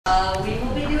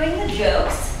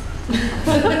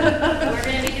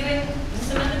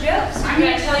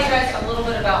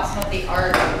about some of the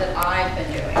art that I've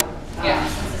been doing.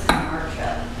 Since this is an art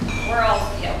show.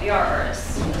 We are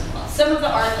artists as well. Some of the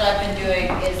art that I've been doing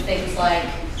is things like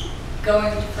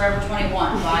going to Forever 21,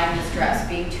 buying this dress,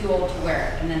 being too old to wear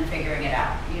it, and then figuring it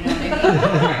out. You know what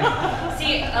I mean?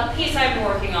 See, a piece I've been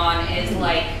working on is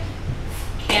like,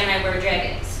 can I wear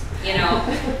jeggings? You know,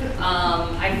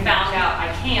 I found out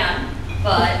I can,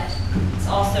 but it's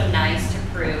also nice to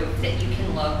prove that you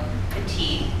can look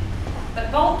petite but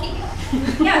bulky.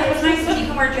 Yeah, it's nice that you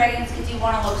can wear jeggings because you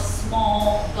want to look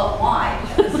small but wide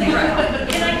at the same time.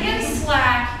 Can I get a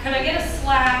slack? Can I get a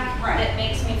slack that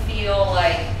makes me feel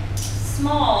like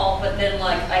small, but then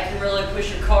like I can really push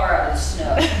your car out of the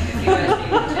snow if you guys need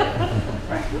it to.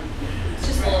 Right. It's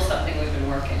just a little something we've been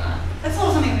working on. That's a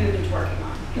little something we've been working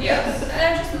on. Yes.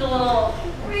 Just a little.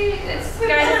 It's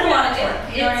been a lot of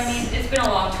work. You know what I mean? It's been a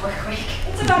long work week.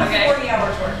 It's about a 40-hour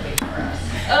work week for us.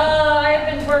 I've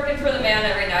been twerking for the man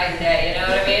every night and day, you know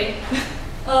what I mean?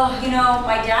 Oh, you know,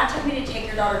 my dad took me to take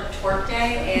your daughter to twerk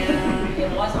day, and it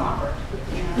was awkward.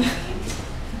 You know what I mean?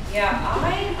 Yeah,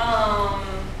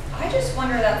 I just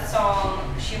wonder that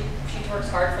song, She Twerks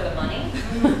Hard for the Money.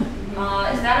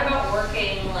 Is that about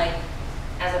working like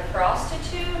as a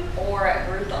prostitute or at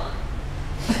Groupon?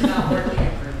 Not working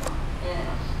at Groupon.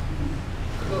 Yeah.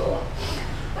 Cool.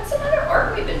 What's some other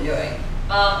art we've been doing?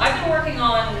 I've been working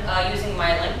on using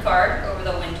my link card over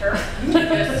the winter to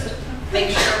just make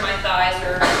sure my thighs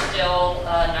are still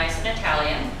nice and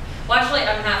Italian. Well, actually,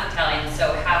 I'm half Italian,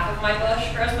 so half of my bush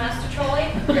grows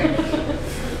masticholi.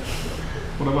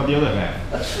 What about the other half?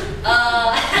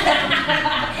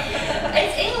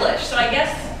 It's English, so I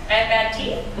guess I have bad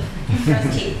teeth.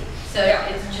 Gross teeth. So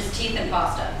it's just teeth and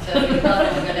pasta. So you love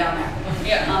it to go down there.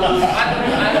 Yeah.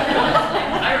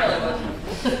 I really would.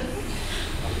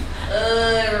 I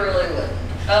really would.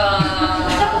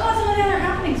 Tell us some of the other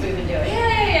happenings we've been doing.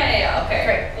 Yeah. Okay.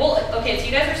 Great. Well, okay. So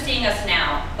you guys are seeing us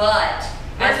now, but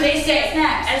as they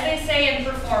say in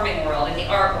performing world, in the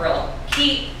art world,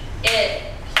 keep it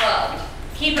plugged.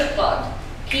 Keep it plugged.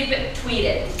 Keep it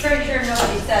tweeted. Pretty sure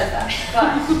nobody says that,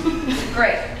 but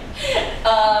great.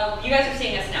 You guys are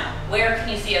seeing us now. Where can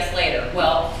you see us later?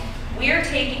 Well, we are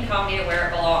taking comedy to where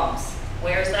it belongs.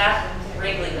 Where's that?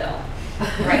 Wrigleyville.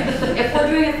 Right. If we're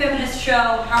doing a feminist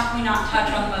show, how can we not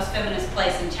touch on the most feminist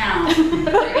place in town?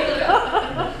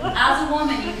 Wrigleyville. As a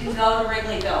woman, you can go to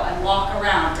Wrigleyville and walk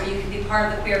around, or you can be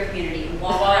part of the queer community and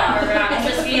walk around and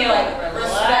just feel like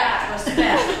respect. You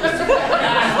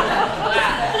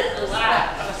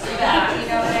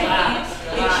know what I mean?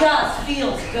 It just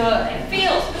feels good. It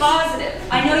feels positive.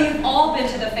 I know you've all been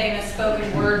to the famous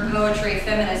spoken word poetry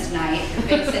feminist night,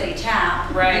 Big City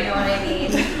Tap. Right. You know what I mean?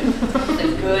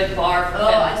 It's a good bar for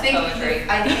feminist poetry.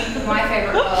 I think my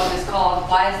favorite poem is called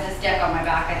 "Why Is This Deck on My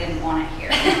Back? I Didn't Want It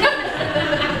Here." It's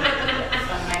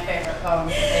one of my favorite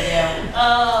poems that they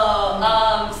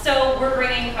do. So we're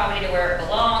bringing comedy to where it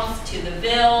belongs, to the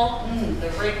Ville, the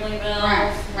Wrigleyville.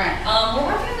 Right. We're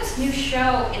working on this new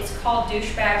show. It's called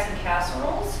Douchebags and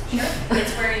Casseroles. Sure.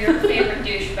 It's where your favorite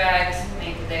douchebags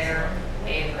make their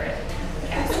favorite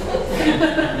casseroles.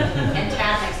 And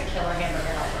Tad makes a killer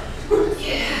hamburger helper.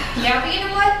 Yeah, but you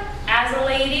know what? As a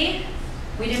lady,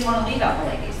 we didn't want to leave out the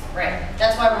ladies. Right.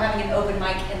 That's why we're having an open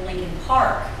mic in Lincoln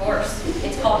Park. Of course.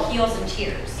 It's called Heels and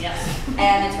Tears. Yes.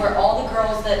 And it's where all the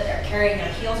girls that are carrying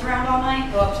their heels around all night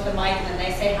go up to the mic and then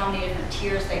they say how many different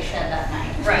tears they shed that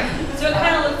night. Right. So it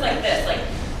kind of looks like this, like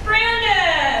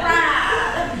Brandon,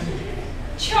 Brad,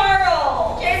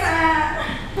 Charles, Jason,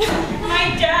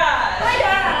 my dad,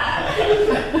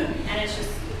 and it's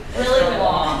just really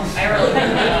long. I really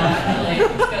think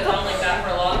actually this goes on like that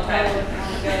for a long time.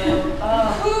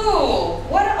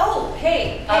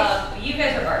 Hey, you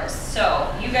guys are artists,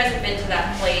 so you guys have been to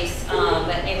that place,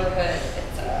 that neighborhood.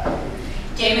 It's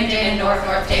Damon, North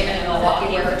Damon, and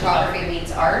Milwaukee, where photography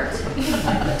meets art.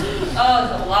 Oh,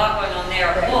 there's a lot going on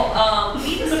there. Well,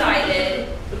 we decided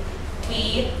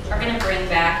we are going to bring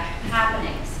back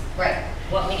happenings. Right.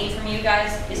 What we need from you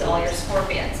guys is all your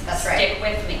scorpions. That's right. Stick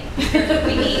with me. Here's what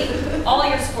we need. All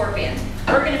your scorpions.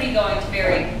 We're going to be going to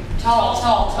very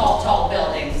tall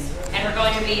buildings. And we're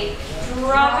going to be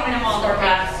dropping them on their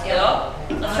paths.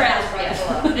 Let's try this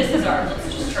again. This is ours.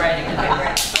 Let's just try it again.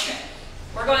 Okay.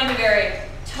 We're going to very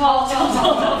tall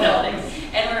buildings.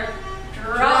 And we're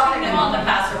dropping them on the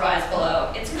passerbys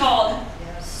below. It's called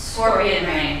Scorpion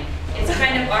Rain. It's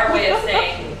kind of our way of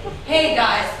saying, hey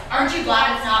guys, aren't you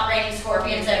glad it's not raining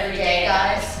scorpions every day,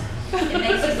 guys? It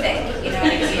makes you think, you know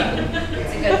what I mean?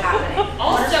 It's a good happening.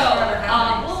 Also,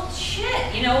 well,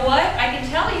 shit, you know what? I can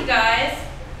tell you guys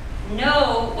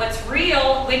know what's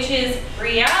real, which is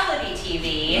reality TV.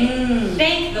 TV.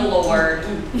 Thank the Lord.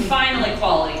 Finally,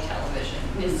 quality television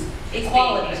is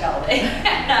Quality television.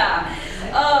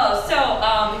 Oh, so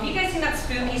have you guys seen that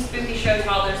spooky show,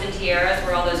 Toddlers and Tiaras,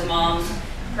 where all those moms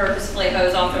purposefully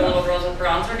hose off their little girls with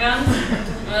bronzer guns?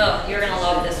 Oh, you're gonna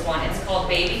love this one. It's called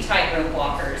Baby Tightrope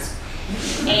Walkers.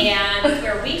 And it's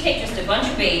where we take just a bunch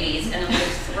of babies and then we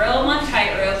just throw them on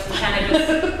tight ropes and kind of just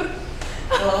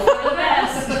go for the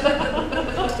best.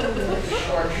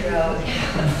 Short show.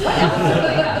 What else do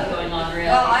we have going on, really?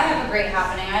 Well, I have a great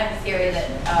happening. I have a theory that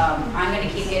I'm going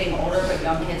to keep getting older, but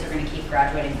young kids are going to keep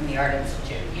graduating from the Art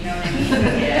Institute. You know what I mean?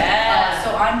 Yeah.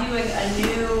 So I'm doing a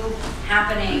new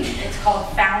happening. It's called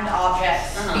Found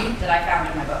Objects that I found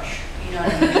in my bush. You know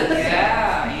what I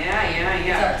mean? Yeah.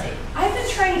 It's artsy. I've been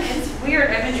trying, it's weird,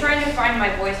 I've been trying to find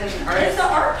my voice as an artist. Is the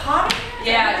art hot?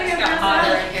 Yeah, it just got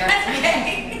hotter in here.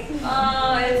 Okay.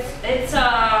 It's on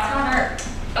art.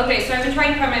 Okay, so I've been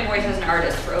trying to find my voice as an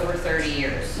artist for over 30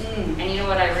 years. And you know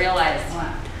what I realized?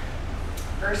 What?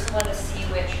 Ursula the Sea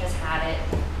Witch has had it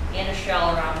in a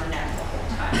shell around her neck the whole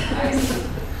time.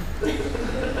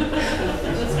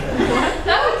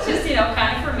 That was just,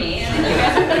 kind of for me, and then you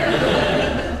guys are there.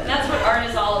 That's what art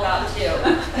is all about, too.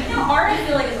 Art, I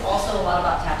feel like, is also a lot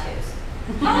about tattoos.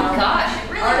 Oh gosh, it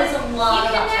really art is. is a lot You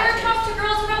about can never tattoos. talk to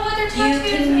girls about what their You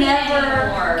tattoos can mean never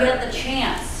anymore. get the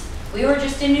chance. We were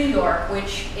just in New York,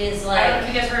 which is like... Have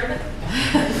you guys heard of it?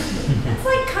 It's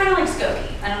like kind of like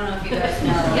Skokie. I don't know if you guys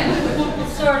know. Yeah.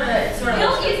 It's sort of.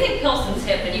 You think Pilsen's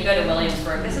hip and you go to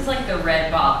Williamsburg. This is like the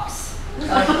red box of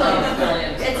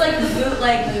Williamsburg. It's like the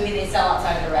bootleg movie they sell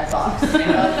outside of the Red Box of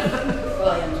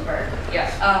Williamsburg.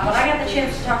 Yeah. But I got the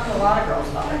chance to talk to a lot of girls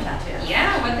about their tattoos.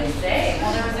 Yeah, what'd they say?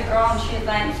 Well, there was a girl and she was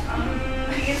like,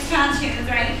 these tattoos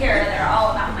right here, they're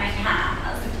all about my past.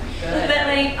 Good. But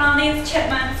like all these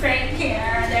chipmunks right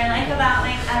here, they're like about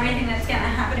like everything that's gonna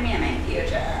happen to me in my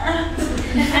future.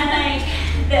 And like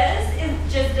this is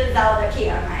just a Zelda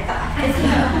key on my thighs.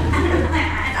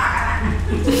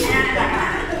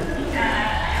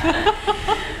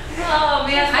 Oh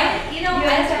man,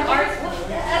 as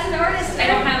an artist, I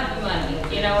don't have the money.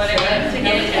 You know what I mean? To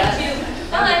get a tattoo.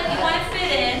 But you want to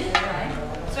fit in.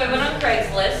 So I went on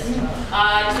Craigslist.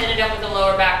 I just ended up with a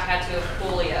lower back tattoo of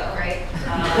Coolio. Right.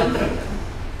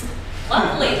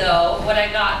 Luckily though, what I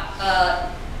got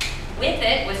with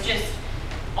it was just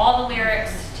all the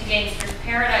lyrics to Gangster's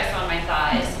Paradise on my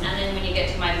thighs, and then when you get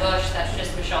to my bush, that's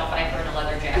just Michelle Pfeiffer in a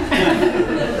leather jacket.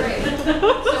 Great.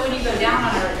 So when you go down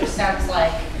on her, it just sounds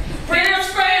like Prince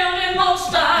found in most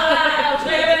styles,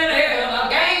 living in a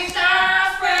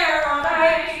gangster's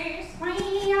paradise.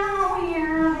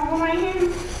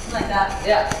 like that.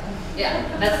 Yeah,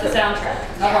 that's the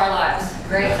soundtrack of our lives.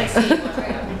 Great. It's like seeing one right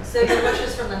now. So your wish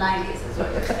is from the 90s is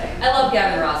what you're saying. I love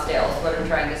Gavin Rossdale is what I'm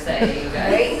trying to say to you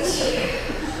guys.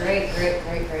 Great.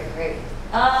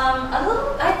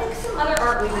 I think some other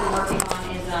art we've been working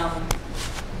on is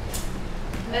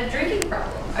a drinking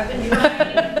problem. I've been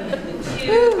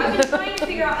trying to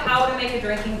figure out how to make a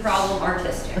drinking problem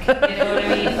artistic. You know what I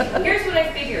mean? Here's what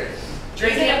I figured.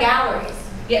 Drinking at galleries.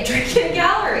 Yeah, drink in a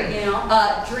gallery. You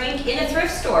know, drink in a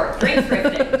thrift store. Drink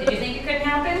thrifting. Did you think it couldn't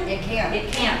happen? It can.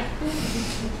 It can.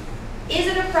 Is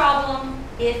it a problem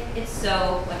if it's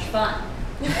so much fun?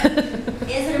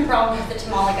 Is it a problem if the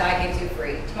tamale guy gives you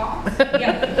free tamales?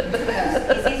 Yeah.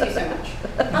 Because he sees you so much.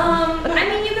 I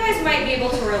mean, you guys might be able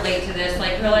to relate to this.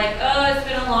 Like, we're like, oh, it's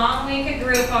been a long week at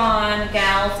Groupon.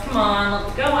 Gals, come on,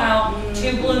 let's go out.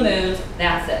 2 blue moons.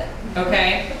 That's it.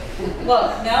 Okay?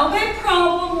 Look, no big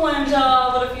problem, Linda,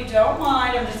 but if you don't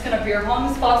mind, I'm just going to beer pong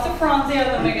this box of Franzia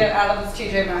and then we get out of this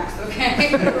TJ Maxx,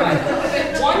 okay?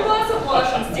 Right. 1 glass of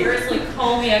blush and seriously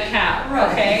call me a cat,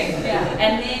 okay? Yeah.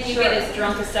 And then you get as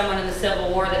drunk as someone in the Civil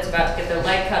War that's about to get their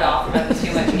leg cut off from having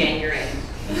too much gangrene.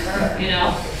 You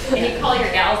know? And you call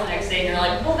your gals the next day and you're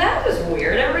like, well, that was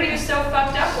weird. Everybody was so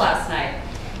fucked up last night.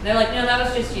 And they're like, no, that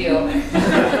was just you.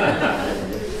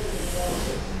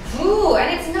 Ooh, and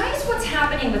it's nice what's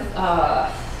happening with,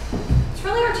 it's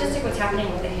really artistic what's happening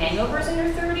with the hangovers in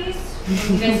your 30s.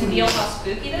 You guys feel how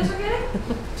spooky those are getting?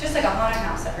 It's just like a haunted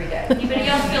house every day. Anybody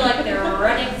else feel like they're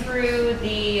running through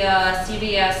the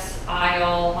CVS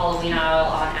aisle, Halloween aisle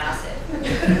on acid? You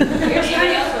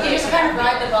just kind of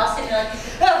ride the bus and you're like,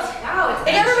 oh, wow, it's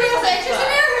everybody else, it's just an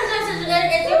air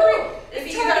if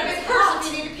you got a big purse,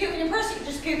 if you need to puke in your purse, you can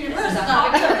just puke in your purse. It's not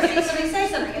a big deal. Somebody say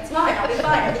something, it's fine, I'll be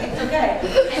fine, everything's okay.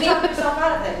 And talk yourself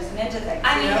out of things and into things.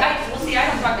 I mean, I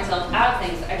don't talk myself out of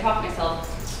things, I talk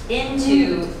myself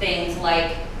into things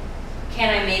like,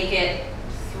 can I make it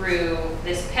through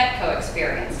this Petco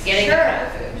experience, getting the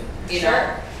pet food, you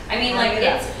know? I mean, like,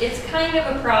 it's kind of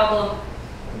a problem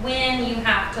when you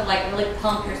have to like really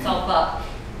pump yourself up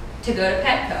to go to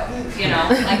Petco, you know?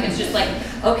 Like it's just like,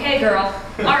 okay girl,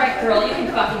 all right girl, you can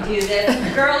fucking do this.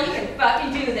 Girl, you can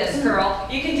fucking do this, girl.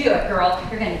 You can do it, girl.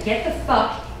 You're gonna get the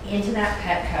fuck into that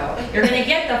Petco. You're gonna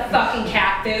get the fucking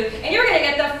cat food, and you're gonna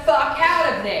get the fuck out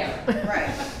of there.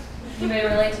 Right. Anybody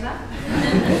relate to that?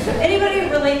 Anybody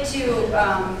relate to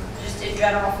just in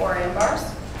general 4am bars?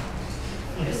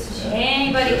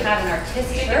 Anybody have an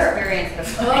artistic experience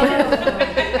before?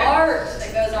 Art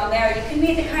that goes on there. You can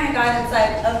meet the kind of guy that's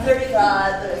like, I'm 35,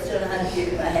 but I still know how to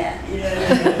shoot my hand. You know what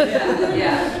I mean?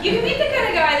 Yeah. You can meet the kind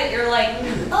of guy that you're like,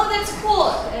 oh, that's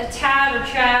cool. Tad or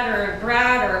Chad or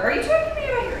Brad, or are you talking to me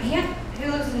about your aunt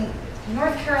who lives in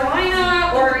North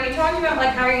Carolina? Or are you talking about like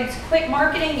how you quit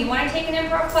marketing? You want to take an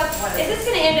improv class? Is this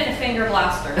going to end in a finger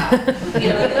blast or not? You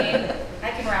know what I mean? I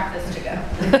can wrap this to go.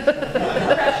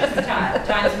 Precious time.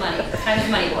 Time's money. Time is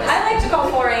money, boys. I like to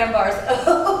call 4am bars,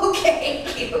 okay,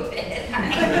 Cupid.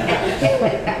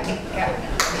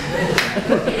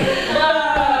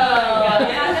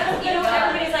 You know,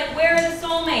 everybody's like, where are the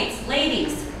soulmates?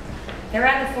 Ladies, they're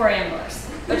at the 4am bars.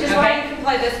 Which is why you can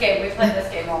play this game. We play this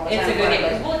game all the time. It's a good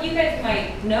game. Well, you guys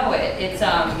might know it. It's,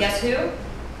 guess who?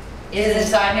 Is it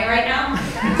inside me right now?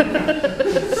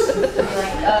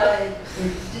 Like,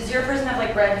 does your person have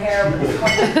like red hair with a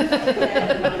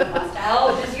mustache?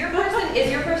 Oh, is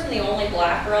your person the only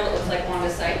black girl that looks like Wanda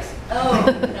Sykes? Oh,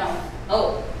 no.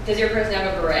 Oh, does your person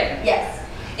have a beret? Yes.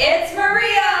 It's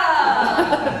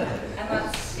Maria! And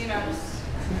that's, you know, just,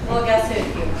 well, guess who?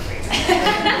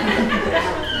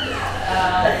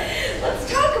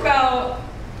 Let's talk about,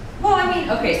 well, I mean,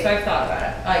 okay, so I've thought about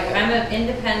it. Like, I'm an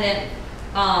independent,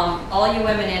 all you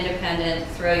women independent,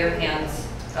 throw your hands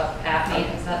up at me.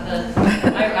 Is that the,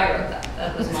 I wrote that.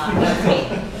 That was mine. That was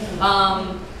me.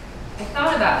 I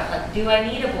thought about it, like, do I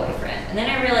need a boyfriend? And then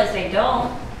I realized I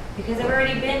don't, because I've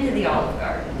already been to the Olive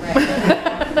Garden. Right?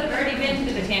 I've already been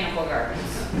to the Botanical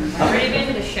Gardens. I've already been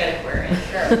to the Shed Aquarium.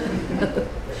 Sure.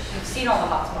 You've seen all the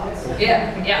hot spots.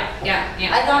 Yeah.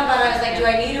 I thought about it, I was like, do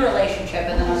I need a relationship?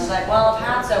 And then I was like, well, I've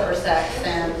had sober sex,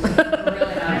 and I'm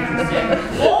really not interested.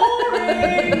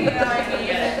 Boring! You know what I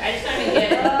mean? I just don't even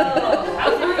get it. Oh, how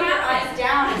can your eyes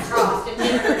down and crossed in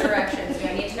different directions? Do I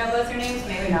need to know both your names?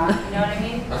 Maybe not. You know what I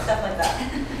mean? Stuff like that.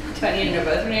 Do I need to know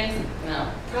both your names?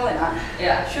 No. Probably not.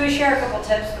 Yeah. Should we share a couple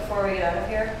tips before we get out of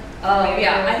here?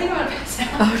 Yeah. I think I'm gonna pass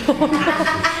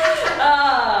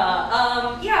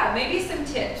out. Yeah, maybe some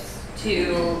tips to,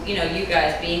 you know, you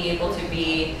guys being able to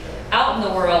be out in the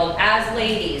world as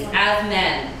ladies, as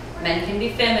men. Men can be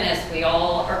feminists. We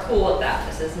all are cool with that.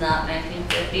 This is not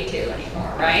 1952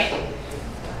 anymore, right?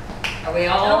 Are we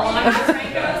all on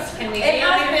Francos? Can we be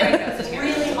on Francos? It's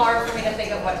really hard for me to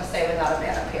think of what to say without a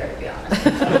man up here, to be honest. I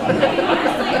mean,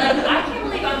 honestly, like, I can't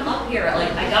believe I'm up here.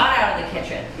 Like, I got out of the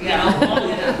kitchen, you know, long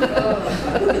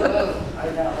enough. I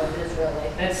know, it is really.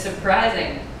 It's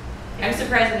surprising. I'm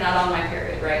surprised I'm not on my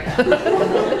period right now.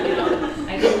 You know,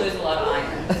 I did lose a lot of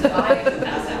iron, so I could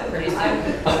pass out pretty soon.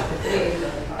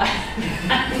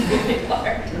 I'm really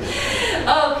hard.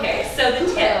 Okay, so the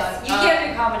tips. You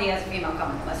can't do comedy as a female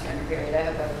comic unless you're in your period. I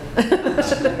hope everyone.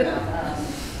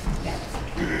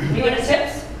 You want a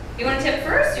tips? You want a tip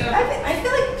first? I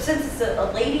feel like since it's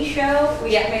a lady show,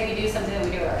 we should maybe do something that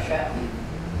we do at our show.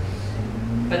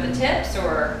 But the tips,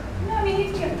 or? No, I mean, you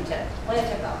can give them a tip. Lay a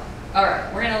tip out. All right,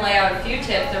 we're going to lay out a few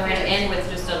tips, and we're going to end with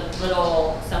just a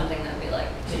little something that we like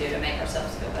to do to make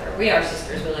ourselves feel better. We are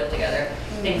sisters, we live together.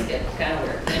 Things get kind of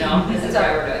weird, you know? This is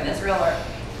why we're doing this. It's real art.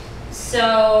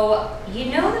 So, you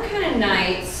know the kind of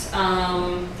nights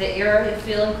that you're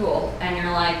feeling cool, and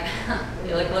you're like,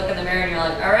 you look in the mirror and you're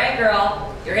like, all right,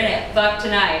 girl, you're going to get fucked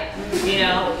tonight, you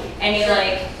know? And you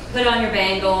like put on your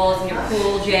bangles and your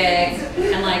cool jigs,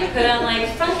 and like put on like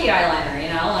funky eyeliner, you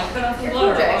know? Like put on some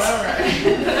glitter or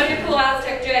whatever. Put on your cool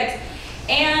Aztec jigs.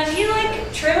 And you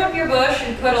like trim up your bush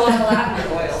and put a lot of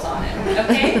lavender oils on it,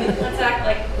 okay? Let's act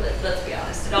like, let's be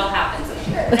honest, it all happens.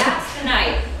 That's the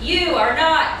night. You are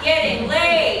not getting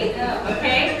laid,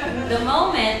 okay? The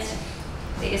moment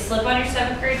that you slip on your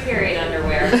 7th grade period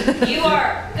underwear, you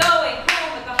are going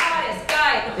home with the hottest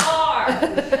guy at the bar,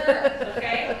 sure,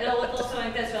 okay? It'll look a little something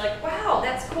like this. You're like, wow,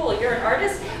 that's cool. You're an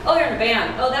artist? Oh, you're in a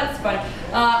band. Oh, that's fun.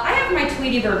 I have my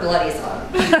Tweety Bird bloodies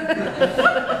on.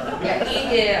 Yeah, he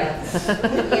did.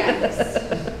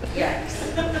 Yikes.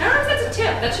 I don't know if that's a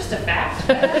tip. That's just a fact.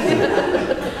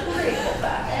 Pretty cool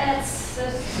fact. That's a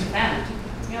fact.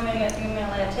 You want me to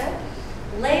lay a tip?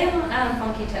 Lay him on a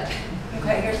funky tip.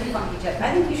 Okay, here's a funky tip.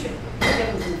 I think you should give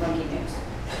him some funky news.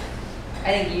 I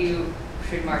think you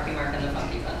should marky mark on the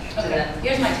funky bunch. Okay,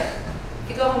 here's my tip. If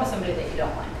you go home with somebody that you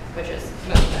don't like, which is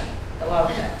most of the time, a lot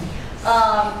of the time,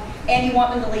 And you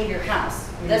want them to leave your house.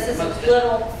 This is a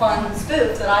little fun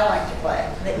spoof that I like to play,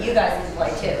 that you guys can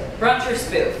play too. Brunch or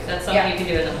spoof, that's something you can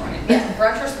do in the morning. Yeah,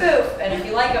 brunch or spoof, and if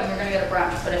you like them, you're gonna get a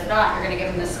brunch, but if not, you're gonna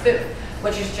give them the spoof,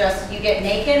 which is just, you get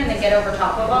naked and then get over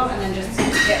top of them, and then just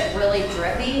get really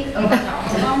drippy over top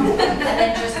of them, and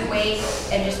then just wait,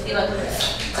 and just be like,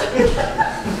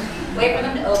 wait for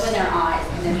them to open their eyes,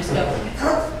 and then just go,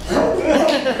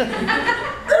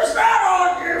 is that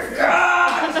all you've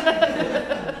got?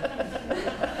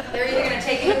 They're either going to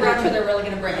take it to brunch or they're really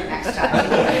going to bring it next time.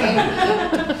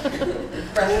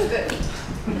 Brunch is good.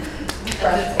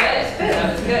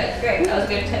 That was good. Great. That was a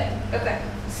good tip. Okay.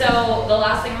 So the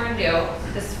last thing we're going to do,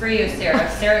 this is for you, Sarah.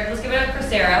 Sarah, let's give it up for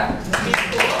Sarah. She's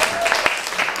cool.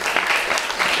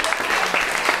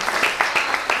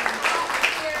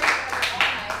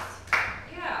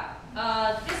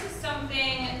 This is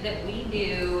something that we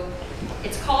do.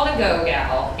 It's called a go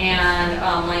gal, and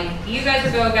like you guys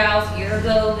are go gals, you're a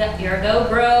go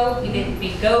bro. You can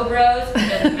be go bros. It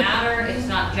doesn't matter. It's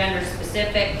not gender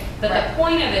specific. But the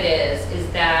point of it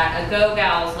is that a go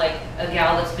gal is like a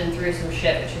gal that's been through some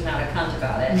shit, but she's not a cunt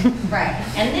about it. Right.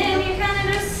 And then you kind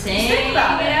of just sing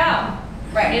about it out.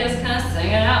 Right. You just kind of sing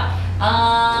it out.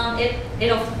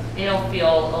 It'll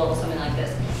feel a little something like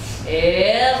this.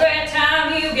 Every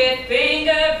time you get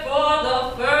fingered for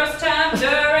the first time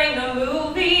during the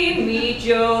movie Meet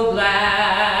Joe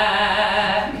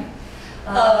Black,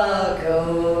 a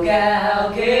go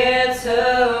gal gets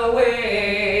her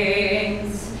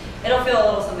wings. It'll feel a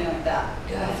little something like that.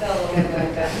 It'll feel a little bit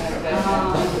like that.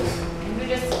 Can we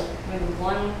just maybe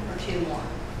one or two more?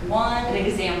 An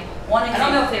example. I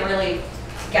don't know if they really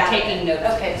taking notes.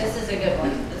 Okay, this is a good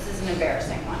one. This is an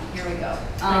embarrassing one. Here we go.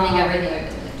 I think everything we've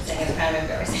been saying is kind of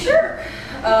embarrassing. Sure.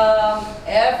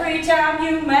 Every time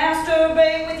you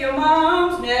masturbate with your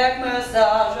mom's neck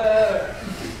massager,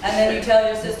 and then you tell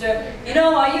your sister, you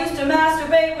know, I used to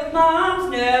masturbate with mom's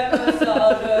neck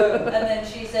massager, and then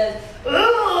she says, ooh,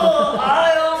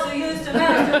 I also used to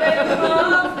masturbate with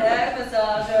mom's neck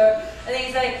massager, and then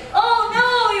you say, oh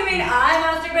no, you mean I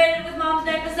masturbated with mom's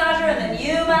neck massager, and then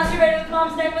you masturbated with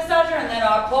mom's neck massager, and then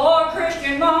our poor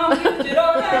Christian mom used it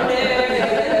on